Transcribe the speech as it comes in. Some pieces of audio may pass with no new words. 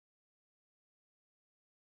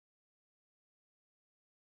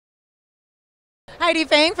Heidi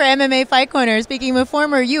Fang for MMA Fight Corner, speaking with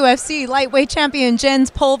former UFC lightweight champion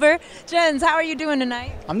Jens Pulver. Jens, how are you doing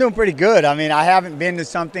tonight? I'm doing pretty good. I mean, I haven't been to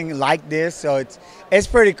something like this, so it's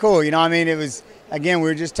pretty cool. You know, I mean, it was, again, we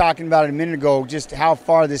were just talking about it a minute ago, just how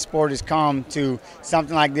far this sport has come to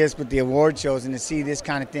something like this with the award shows, and to see this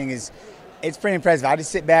kind of thing it's pretty impressive. I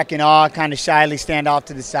just sit back in awe, kind of shyly stand off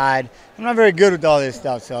to the side. I'm not very good with all this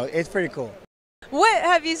stuff, so it's pretty cool. What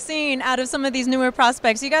have you seen out of some of these newer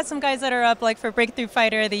prospects? You got some guys that are up like for Breakthrough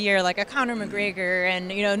Fighter of the Year, like a Conor McGregor and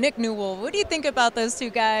Nick Newell. What do you think about those two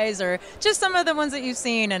guys, or just some of the ones that you've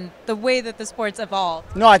seen and the way that the sport's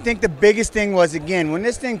evolved? No, I think the biggest thing was, again, when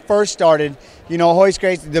this thing first started, Hoist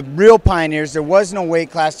Gracie, the real pioneers, there was no weight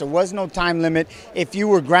class, there was no time limit. If you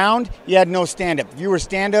were ground, you had no stand-up. If you were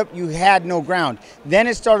stand-up, you had no ground. Then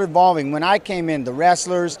it started evolving. When I came in, the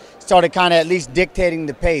wrestlers started kind of at least dictating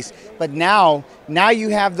the pace. But now you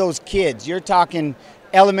have those kids. You're talking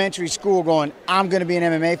elementary school going, I'm going to be an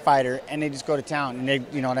MMA fighter, and they just go to town, and they,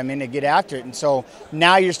 you know what I mean, they get after it. And so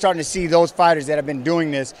now you're starting to see those fighters that have been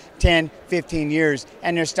doing this 10, 15 years,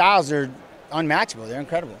 and their styles are unmatchable. They're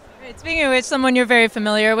incredible. Right, speaking of which, someone you're very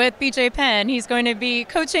familiar with, BJ Penn, he's going to be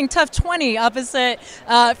coaching Tough 20 opposite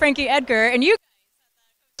Frankie Edgar, and you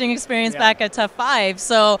coaching experience back at Tough 5.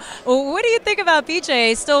 So what do you think about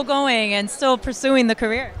BJ still going and still pursuing the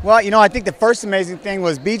career? Well, I think the first amazing thing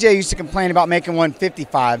was BJ used to complain about making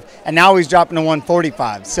 155, and now he's dropping to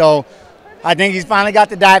 145. So I think he's finally got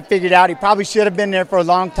the diet figured out. He probably should have been there for a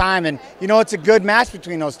long time, and it's a good match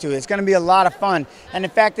between those two. It's going to be a lot of fun, and the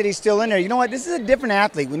fact that he's still in there, you know what, this is a different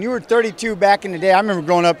athlete. When you were 32 back in the day, I remember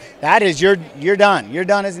growing up, that is, you're done. You're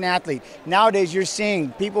done as an athlete. Nowadays, you're seeing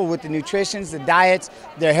people with the nutritions, the diets,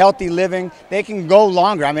 their healthy living, they can go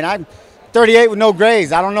longer. I mean, I'm 38 with no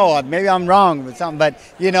grays. I don't know. Maybe I'm wrong with something, but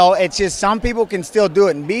it's just some people can still do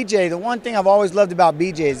it. And BJ, the one thing I've always loved about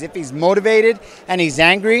BJ is if he's motivated and he's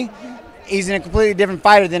angry, he's in a completely different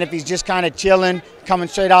fighter than if he's just kind of chilling, coming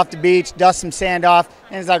straight off the beach, dust some sand off,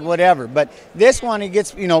 and it's like whatever. But this one, he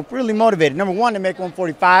gets, really motivated. Number one, to make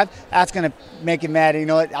 145, that's going to make him mad.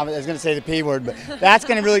 I was going to say the P word, but that's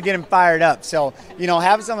going to really get him fired up. So,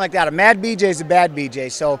 having something like that, a mad BJ is a bad BJ.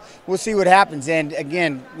 So we'll see what happens. And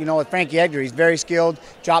again, with Frankie Edgar, he's very skilled,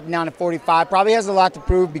 dropping down to 45. Probably has a lot to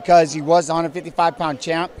prove because he was a 155-pound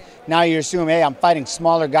champ. Now you assume, hey, I'm fighting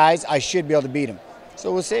smaller guys. I should be able to beat him.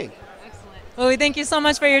 So we'll see. Well, we thank you so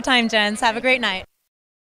much for your time, Jens. Have a great night.